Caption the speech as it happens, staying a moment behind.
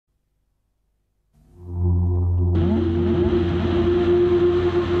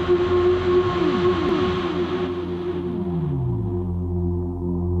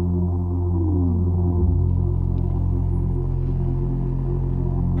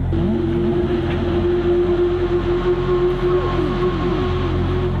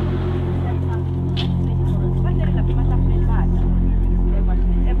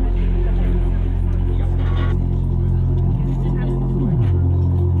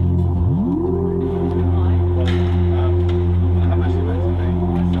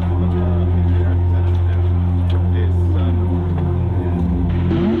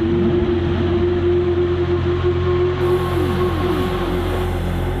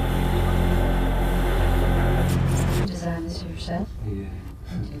you?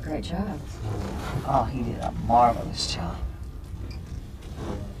 You did a great job. Oh, he did a marvelous job.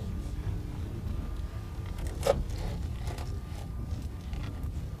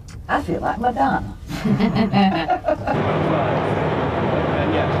 I feel like Madonna. And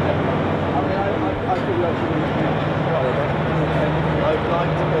yes, I mean, I feel like I'd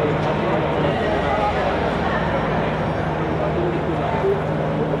like to be.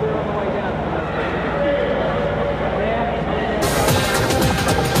 We're on the way down.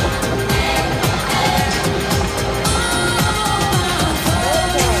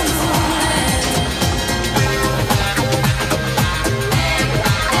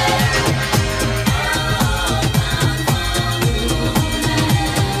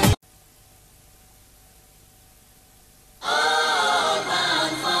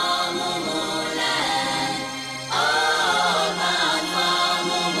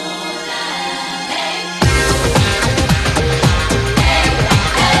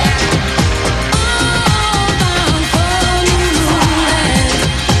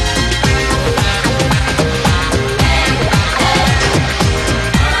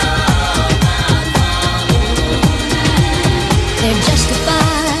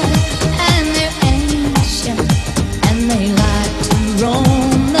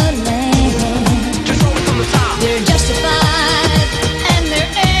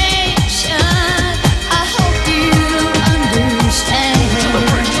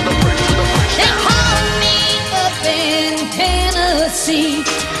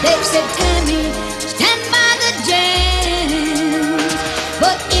 They said, Tammy, stand by the J.A.Ms.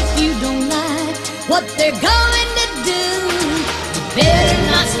 But if you don't like what they're going to do, you better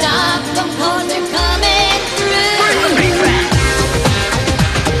not stop them, 'cause they're coming through. Bring the beat back.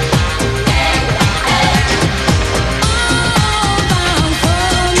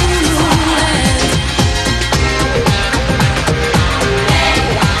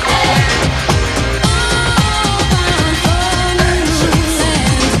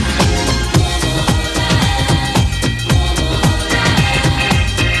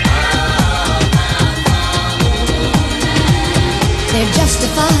 They're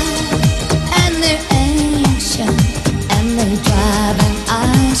justified and they're ancient, and they drive an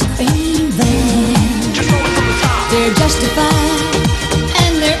ice cream van. They're justified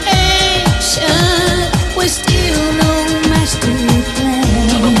and they're ancient, with still no master plan.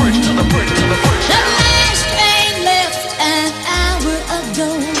 The last train left an hour ago.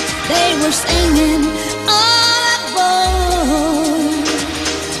 They were singing all aboard,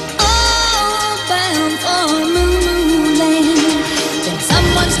 all bound for Moonland.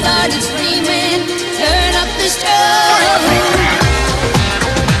 Someone started screaming, turn up the strobe.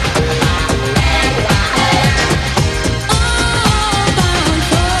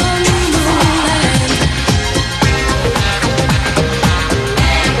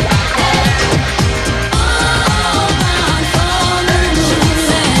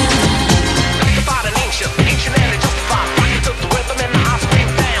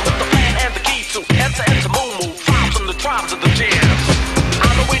 Tribes of the J.A.Ms. I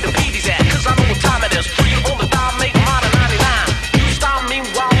know where the PD's at, 'cause I know what time it is. Free on the dime, make mine at 99. You style me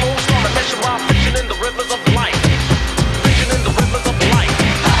while most on a mission while fishing in the rivers of life. Fishing in the rivers of life.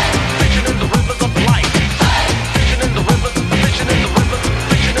 Fishing in the rivers of life. Fishing in the rivers, fishing in the rivers,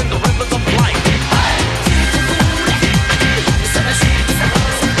 fishing in the rivers of life.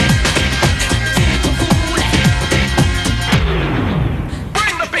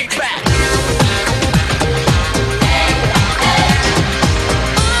 Bring the beat back.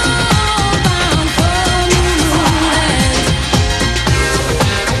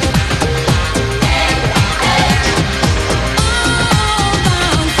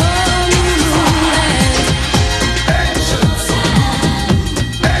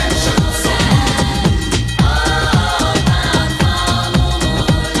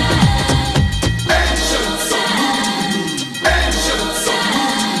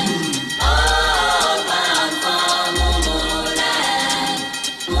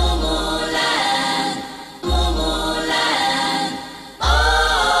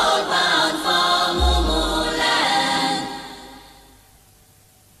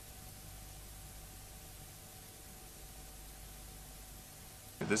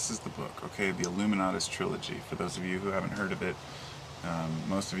 This is the book, okay, the Illuminatus Trilogy. For those of you who haven't heard of it,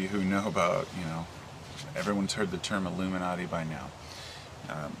 most of you who know about, everyone's heard the term Illuminati by now.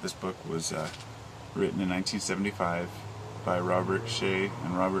 This book was written in 1975 by Robert Shea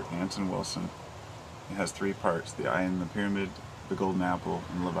and Robert Anton Wilson. It has 3 parts: The Eye in the Pyramid, The Golden Apple,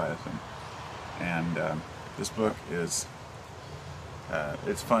 and Leviathan. And this book is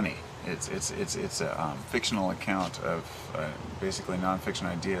it's funny. It's a fictional account of basically nonfiction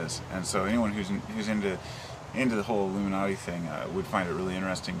ideas, and so anyone who's into the whole Illuminati thing would find it really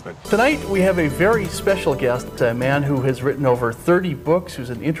interesting. But tonight we have a very special guest, a man who has written over 30 books, who's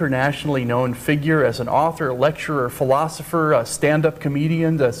an internationally known figure as an author, lecturer, philosopher, a stand-up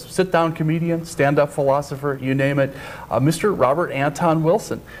comedian, a sit-down comedian, stand-up philosopher, you name it, Mr. Robert Anton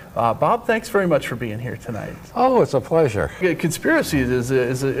Wilson. Bob, thanks very much for being here tonight. Oh, it's a pleasure. Conspiracy is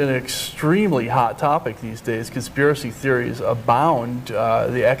an extremely hot topic these days. Conspiracy theories abound.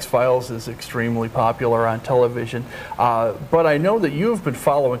 The X-Files is extremely popular on television. But I know that you've been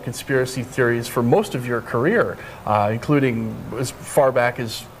following conspiracy theories for most of your career, including as far back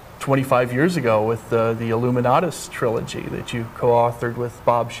as 25 years ago with the Illuminatus trilogy that you co-authored with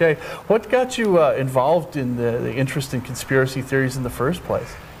Bob Shea. What got you involved in the interest in conspiracy theories in the first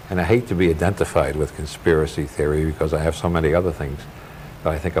place? And I hate to be identified with conspiracy theory because I have so many other things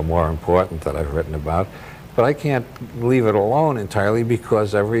that I think are more important that I've written about. But I can't leave it alone entirely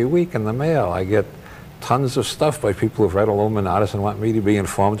because every week in the mail I get tons of stuff by people who've read Illuminatus and want me to be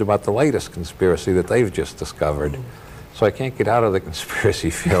informed about the latest conspiracy that they've just discovered. So I can't get out of the conspiracy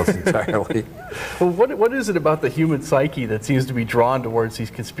field entirely. Well, what is it about the human psyche that seems to be drawn towards these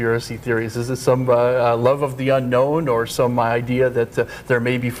conspiracy theories? Is it some love of the unknown, or some idea that there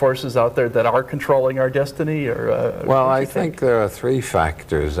may be forces out there that are controlling our destiny? Or well, I think there are three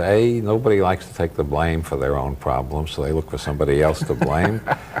factors. A, nobody likes to take the blame for their own problems, so they look for somebody else to blame.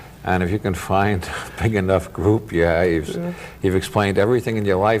 And if you can find a big enough group, you've explained everything in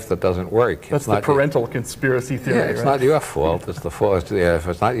your life that doesn't work. That's the parental conspiracy theory. Yeah, it's not your fault. It's the fault. If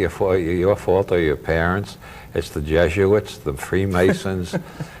it's not your fault or your parents, it's the Jesuits, the Freemasons,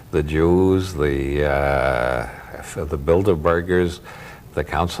 the Jews, the Bilderbergers, the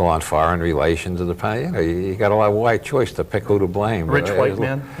Council on Foreign Relations, and you got a wide choice to pick who to blame. Rich white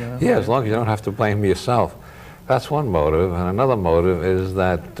man. Yeah, as long as you don't have to blame yourself. That's one motive, and another motive is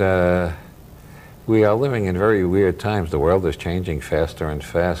that we are living in very weird times. The world is changing faster and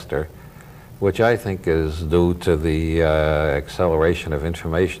faster, which I think is due to the acceleration of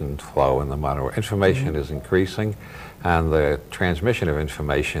information flow in the modern world. Information is increasing, and the transmission of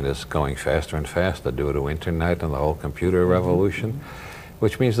information is going faster and faster due to internet and the whole computer revolution,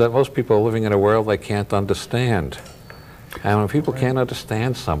 which means that most people are living in a world they can't understand. And when people can't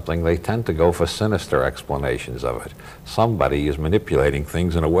understand something, they tend to go for sinister explanations of it. Somebody is manipulating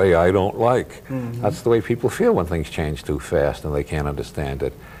things in a way I don't like. That's the way people feel when things change too fast and they can't understand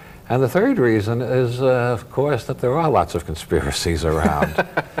it. And the third reason is, of course, that there are lots of conspiracies around.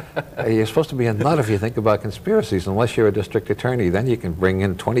 You're supposed to be a nut if you think about conspiracies, unless you're a district attorney. Then you can bring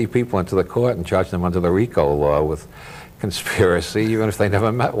in 20 people into the court and charge them under the RICO law with conspiracy, even if they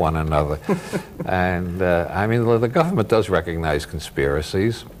never met one another. And I mean, the government does recognize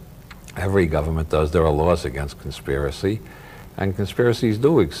conspiracies. Every government does. There are laws against conspiracy, and conspiracies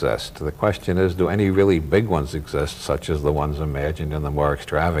do exist. The question is, do any really big ones exist, such as the ones imagined in the more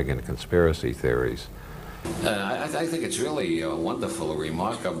extravagant conspiracy theories? I think it's really a wonderful,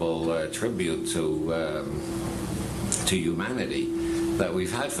 remarkable tribute to humanity that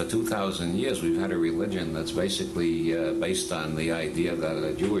we've had for 2,000 years. We've had a religion that's basically based on the idea that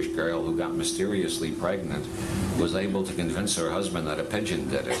a Jewish girl who got mysteriously pregnant was able to convince her husband that a pigeon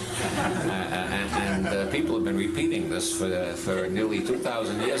did it. And people have been repeating this for nearly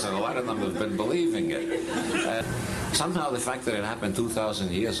 2,000 years, and a lot of them have been believing it. Somehow the fact that it happened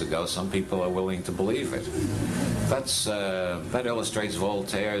 2,000 years ago, some people are willing to believe it. That illustrates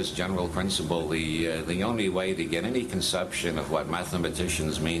Voltaire's general principle. The only way to get any conception of what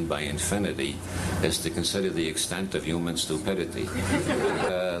mathematicians mean by infinity is to consider the extent of human stupidity.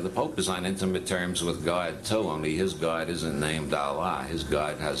 The Pope is on intimate terms with God too, only his God isn't named Allah. His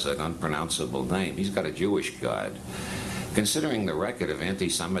God has an unpronounceable name. He's got a Jewish God. Considering the record of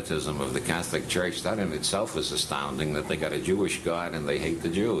anti-Semitism of the Catholic Church, that in itself is astounding, that they got a Jewish God and they hate the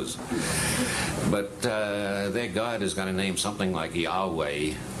Jews. But their God is going to name something like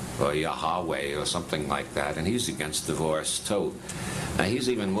Yahweh or Yahweh or something like that, and he's against divorce too. He's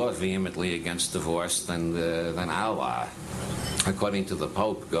even more vehemently against divorce than Allah. According to the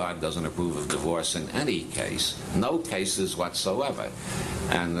Pope, God doesn't approve of divorce in any case, no cases whatsoever.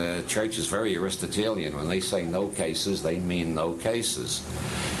 And the Church is very Aristotelian. When they say no cases, they mean no cases.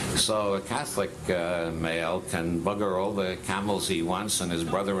 So a Catholic male can bugger all the camels he wants and his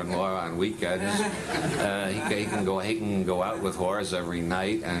brother-in-law on weekends. He can go out with whores every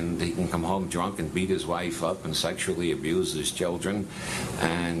night, and he can come home drunk and beat his wife up and sexually abuse his children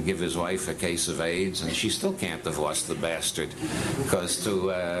and give his wife a case of AIDS, and she still can't divorce the bastard, because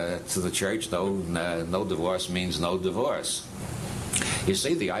to the Church, no divorce means no divorce. You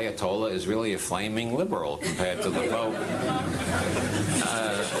see, the Ayatollah is really a flaming liberal compared to the Pope.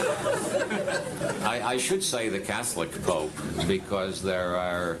 I should say the Catholic Pope, because there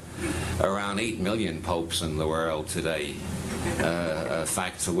are around 8 million popes in the world today, a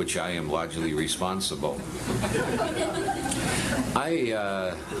fact for which I am largely responsible.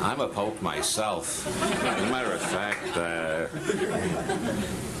 I'm a pope myself. As a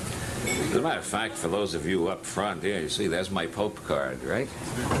matter of fact, for those of you up front here, you see, there's my Pope card, right?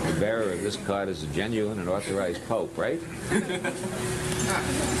 The bearer of this card is a genuine and authorized Pope, right?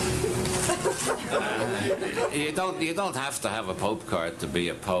 You don't have to have a Pope card to be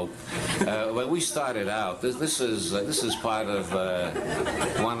a Pope. When we started out, this is part of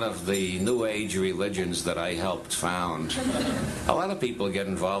one of the New Age religions that I helped found. A lot of people get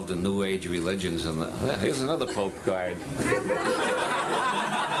involved in New Age religions, and here's another Pope card.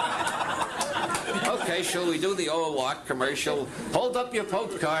 Okay, shall we do the old walk commercial? Hold up your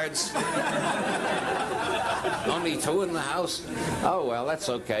Pope cards. Only 2 in the house? Oh, well, that's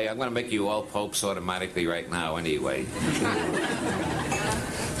okay. I'm going to make you all popes automatically right now anyway.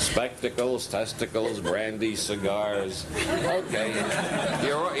 Spectacles, testicles, brandy, cigars. Okay,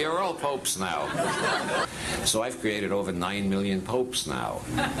 you're all popes now. So I've created over 9 million popes now.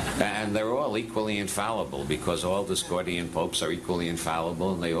 And they're all equally infallible, because all Discordian popes are equally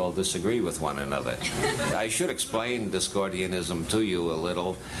infallible and they all disagree with one another. I should explain Discordianism to you a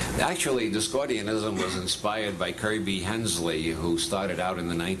little. Actually, Discordianism was inspired by Kirby Hensley, who started out in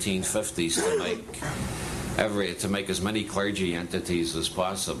the 1950s to make as many clergy entities as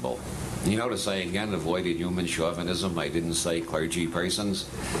possible. You notice I again avoided human chauvinism. I didn't say clergy persons.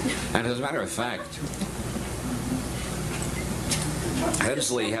 And as a matter of fact,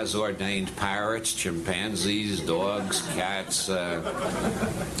 Hensley has ordained parrots, chimpanzees, dogs, cats.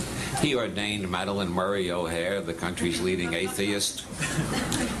 He ordained Madeleine Murray O'Hair, the country's leading atheist.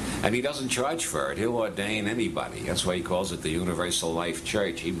 And he doesn't charge for it. He'll ordain anybody. That's why he calls it the Universal Life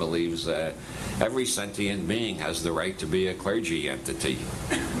Church. He believes every sentient being has the right to be a clergy entity.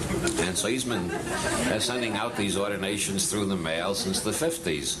 And so he's been sending out these ordinations through the mail since the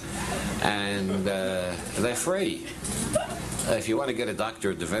 50s. And they're free. If you want to get a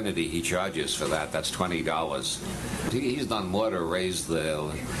Doctor of Divinity, he charges for that. That's $20. He's done more to raise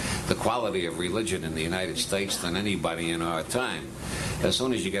the quality of religion in the United States than anybody in our time. As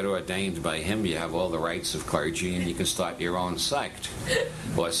soon as you get ordained by him, you have all the rights of clergy, and you can start your own sect,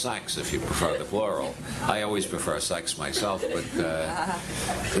 or sects if you prefer the plural. I always prefer sex myself, but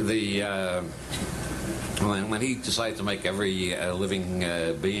when he decided to make every living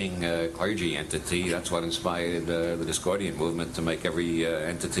being a clergy entity, that's what inspired the Discordian movement to make every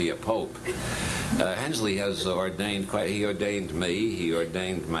entity a pope. Hensley has ordained he ordained me, he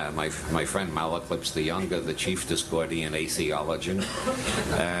ordained my friend Malaclips the Younger, the chief Discordian atheologian,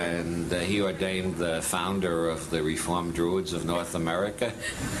 and he ordained the founder of the Reformed Druids of North America.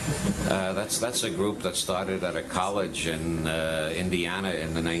 That's a group that started at a college in Indiana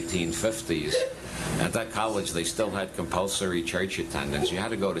in the 1950s. At that college, they still had compulsory church attendance. You had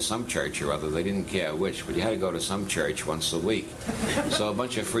to go to some church or other. They didn't care which, but you had to go to some church once a week. So a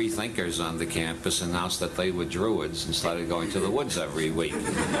bunch of free thinkers on the campus announced that they were Druids and started going to the woods every week.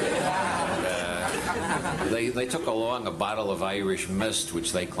 They took along a bottle of Irish mist,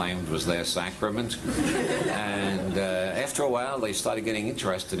 which they claimed was their sacrament. And after a while, they started getting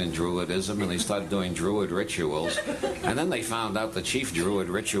interested in Druidism, and they started doing Druid rituals. And then they found out the chief Druid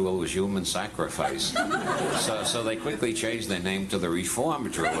ritual was human sacrifice. So they quickly changed their name to the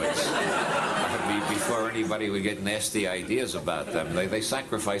Reformed Druids. Before anybody would get nasty ideas about them. They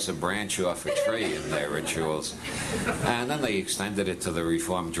sacrifice a branch off a tree in their rituals. And then they extended it to the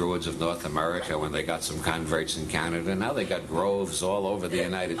Reformed Druids of North America when they got some converts in Canada. Now they got groves all over the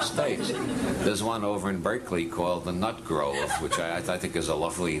United States. There's one over in Berkeley called the Nut Grove, which I think is a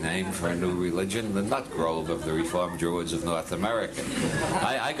lovely name for a new religion, the Nut Grove of the Reformed Druids of North America.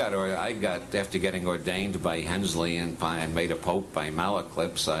 I got after getting ordained by Hensley and made a pope by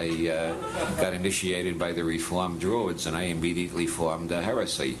Malaclips, I got initiated by the Reformed Druids, and I immediately formed a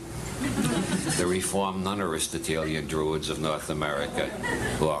heresy. The Reformed Non-Aristotelian Druids of North America,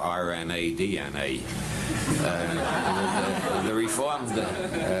 or RNA-DNA.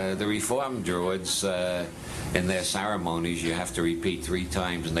 The Reformed Druids, in their ceremonies, you have to repeat 3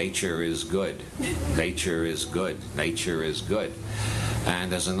 times, nature is good, nature is good, nature is good.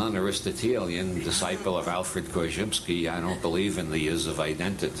 And as a non-Aristotelian, disciple of Alfred Korzybski, I don't believe in the is of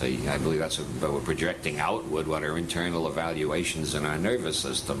identity. I believe that's we're projecting outward what are internal evaluations in our nervous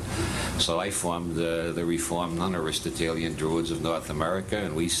system. So I formed the Reformed non-Aristotelian Druids of North America,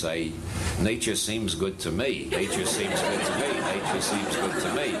 and we say, nature seems good to me. Nature seems good to me. Nature seems good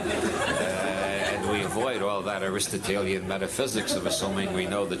to me. And we avoid all that Aristotelian metaphysics of assuming we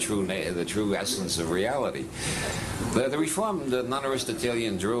know the true essence of reality. The Reformed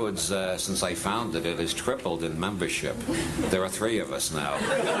non-Aristotelian Druids, since I founded it, has tripled in membership. There are 3 of us now.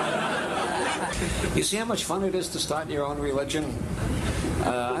 You see how much fun it is to start your own religion?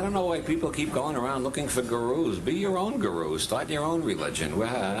 I don't know why people keep going around looking for gurus. Be your own guru. Start your own religion.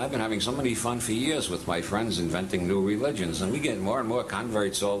 Well, I've been having so many fun for years with my friends inventing new religions, and we get more and more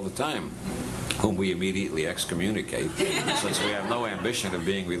converts all the time, whom we immediately excommunicate, since we have no ambition of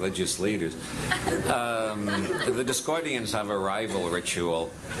being religious leaders. The Discordians have a rival ritual.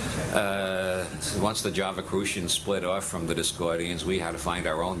 Once the Java-Crucians split off from the Discordians, we had to find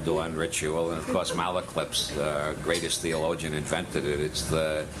our own dawn ritual, and of course Malaclips, our greatest theologian, invented it. It's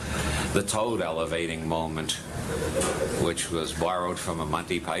the toad elevating moment, which was borrowed from a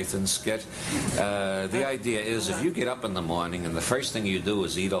Monty Python skit. The idea is if you get up in the morning and the first thing you do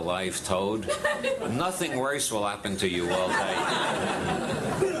is eat a live toad, nothing worse will happen to you all day.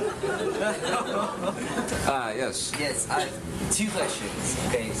 Yes. Yes, I have 2 questions.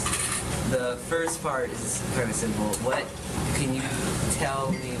 Okay, the first part is kind of simple. What can you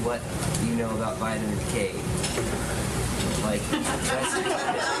tell me what you know about vitamin K? Like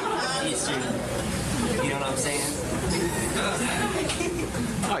Western, Eastern, you know what I'm saying?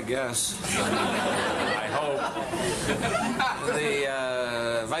 I guess. I hope.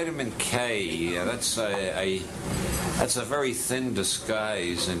 The vitamin K, that's a very thin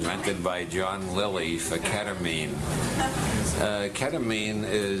disguise invented by John Lilly for ketamine. Ketamine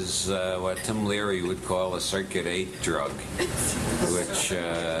is what Tim Leary would call a circuit 8 drug, which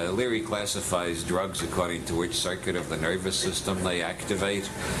Leary classifies drugs according to which circuit of the nervous system they activate.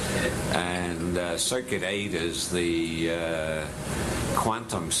 And circuit 8 is the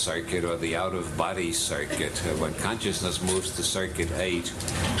quantum circuit, or the out-of-body circuit. When consciousness moves to circuit 8,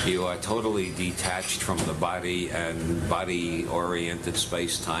 you are totally detached from the body and body-oriented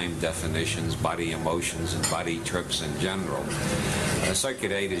space-time definitions, body emotions, and body trips in general.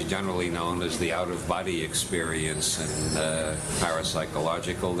 Circuit 8 is generally known as the out-of-body experience in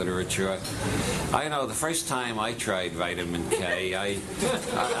parapsychological literature. I know the first time I tried vitamin K, I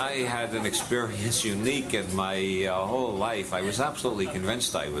had an experience unique in my whole life. I was absolutely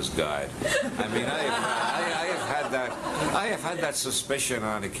convinced I was God. I mean, I have had that suspicion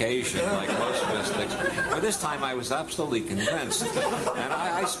on occasion, like most mystics, but this time I was absolutely convinced. And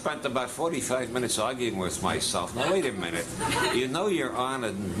I spent about 45 minutes arguing with myself. Now, wait a minute. You know you're on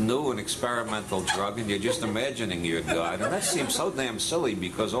a new and experimental drug, and you're just imagining you're God. And that seems so damn silly,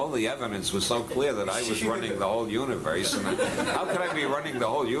 because all the evidence was so clear that I was running the whole universe. And how could I be running the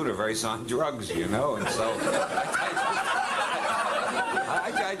whole universe on drugs, you know? And so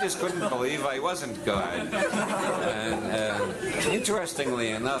I just couldn't believe I wasn't God. And interestingly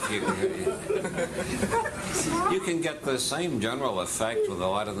enough, you can get the same general effect with a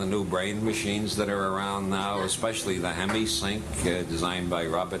lot of the new brain machines that are around now, especially the HemiSync, designed by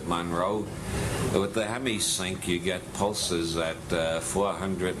Robert Monroe. With the HemiSync, you get pulses at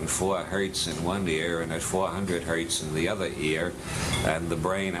 404 hertz in one ear and at 400 hertz in the other ear, and the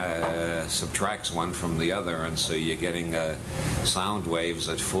brain subtracts one from the other, and so you're getting sound waves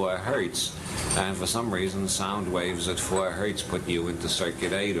at 4 hertz. And for some reason, sound waves at 4 hertz put you into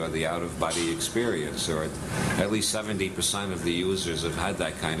circuit 8, or the out-of-body experience, or at least 70% of the users have had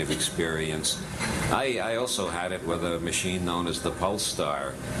that kind of experience. I also had it with a machine known as the Pulse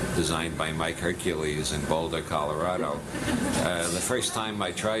Star, designed by Mike Hercules in Boulder, Colorado. The first time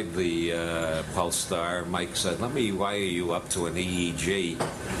I tried the Pulse Star, Mike said, "Let me wire you up to an EEG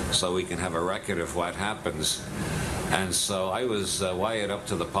so we can have a record of what happens." And so I was wired up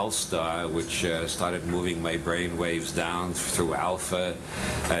to the Pulse Star, which started moving my brain waves down through alpha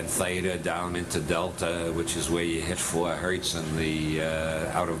and theta down into delta, which is where you hit 4 hertz in the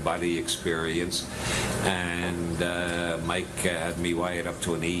out-of-body experience. And Mike had me wired up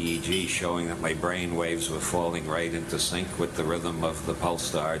to an EEG, showing that my brain waves were falling right into sync with the rhythm of the Pulse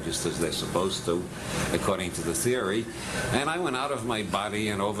Star, just as they're supposed to, according to the theory. And I went out of my body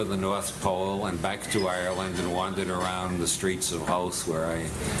and over the North Pole and back to Ireland and wandered around the streets of Howth,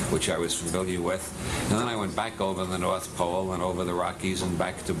 which I was familiar with. And then I went back over the North Pole and over the Rockies and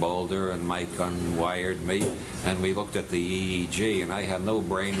back to Boulder, and Mike unwired me, and we looked at the EEG, and I had no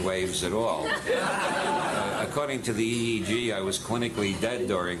brain waves at all. according to the EEG, I was clinically dead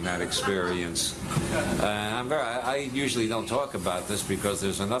during that experience. I usually don't talk about this because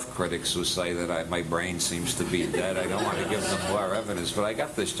there's enough critics who say that my brain seems to be dead. I don't want to give them more evidence, but I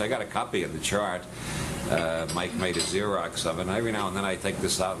got a copy of the chart. Mike made a Xerox of it, and every now and then I take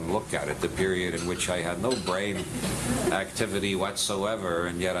this out and look at it, the period in which I had no brain activity whatsoever,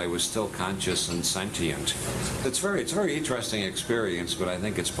 and yet I was still conscious and sentient. It's a very interesting experience, but I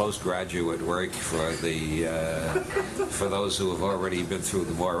think it's postgraduate work for those who have already been through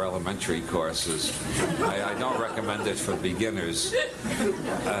the more elementary courses. I don't recommend it for beginners.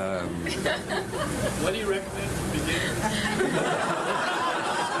 What do you recommend for beginners?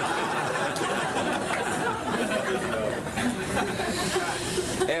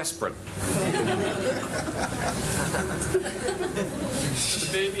 Aspirin. The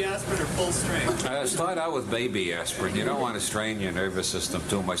baby aspirin or full strength? Start out with baby aspirin. You don't want to strain your nervous system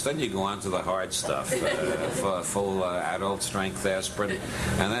too much. Then you go on to the hard stuff, for full adult strength aspirin.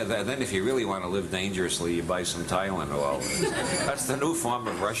 And then if you really want to live dangerously, you buy some Tylenol. That's the new form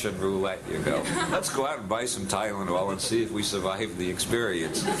of Russian roulette. You go, let's go out and buy some Tylenol and see if we survive the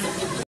experience.